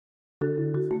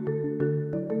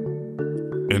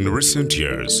In recent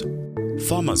years,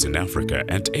 farmers in Africa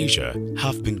and Asia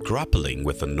have been grappling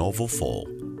with a novel foe,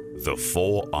 the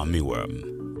fall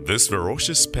armyworm. This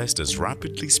ferocious pest is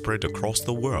rapidly spread across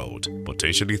the world,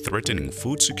 potentially threatening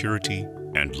food security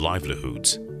and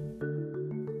livelihoods.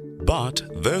 But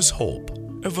there's hope.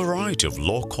 A variety of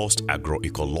low-cost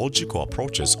agroecological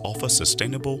approaches offer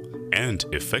sustainable and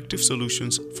effective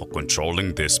solutions for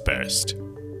controlling this pest.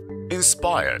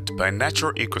 Inspired by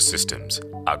natural ecosystems,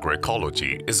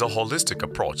 agroecology is a holistic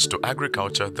approach to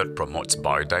agriculture that promotes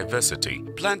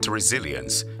biodiversity, plant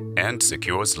resilience, and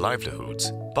secures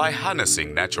livelihoods. By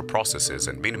harnessing natural processes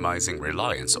and minimizing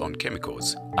reliance on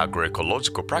chemicals,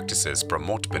 agroecological practices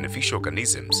promote beneficial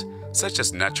organisms, such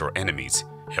as natural enemies,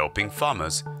 helping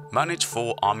farmers manage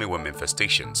fall armyworm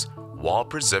infestations while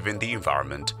preserving the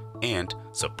environment and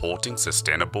supporting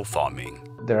sustainable farming.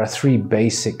 There are three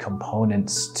basic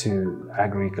components to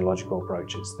agroecological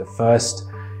approaches. The first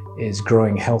is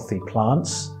growing healthy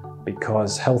plants,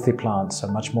 because healthy plants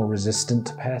are much more resistant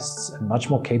to pests and much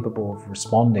more capable of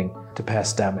responding to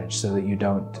pest damage so that you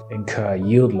don't incur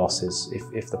yield losses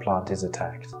if the plant is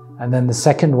attacked. And then the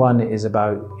second one is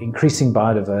about increasing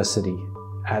biodiversity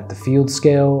at the field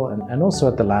scale and also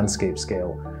at the landscape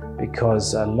scale,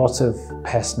 because a lot of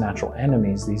pest natural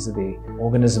enemies, these are the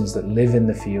organisms that live in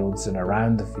the fields and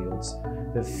around the fields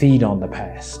that feed on the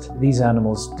pest. These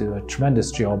animals do a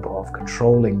tremendous job of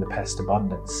controlling the pest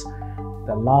abundance.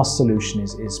 The last solution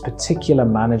is particular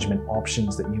management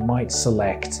options that you might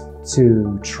select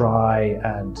to try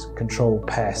and control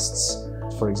pests.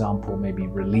 For example, maybe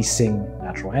releasing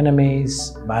natural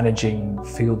enemies, managing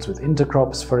fields with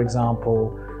intercrops, for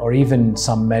example, or even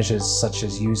some measures such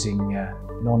as using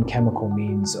non-chemical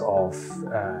means of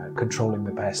controlling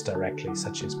the pest directly,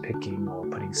 such as picking or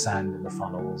putting sand in the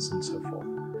funnels and so forth.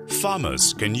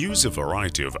 Farmers can use a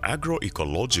variety of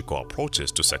agroecological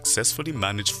approaches to successfully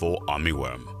manage fall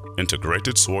armyworm.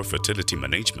 Integrated soil fertility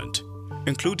management,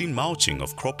 including mulching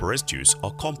of crop residues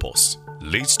or compost,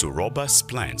 leads to robust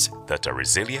plants that are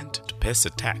resilient to pest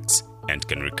attacks and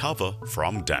can recover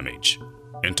from damage.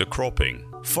 Intercropping,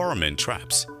 pheromone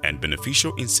traps, and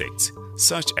beneficial insects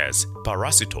such as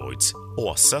parasitoids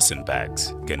or sucking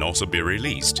bags can also be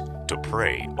released to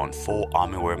prey on fall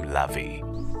armyworm larvae.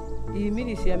 Iyi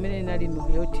milisi yamene nali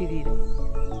mukuyotirira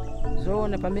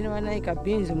zoona pamene wanayika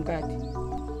beans mkati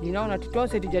ndinaona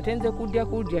titonse tijatenze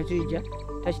kudya tija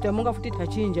tachitamunga futi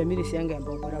tachinja milisi yanga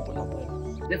yamba kubwerapo nabwera.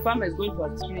 The farmer is going to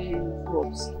have three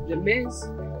crops: the maize,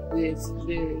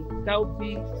 the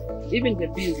cowpea, even the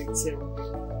beans itself.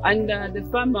 And the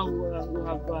farmer will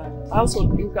have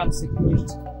household income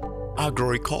security.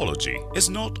 Agroecology is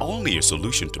not only a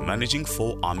solution to managing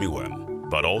fall armyworm,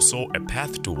 but also a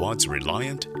path towards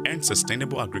reliant and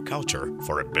sustainable agriculture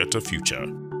for a better future.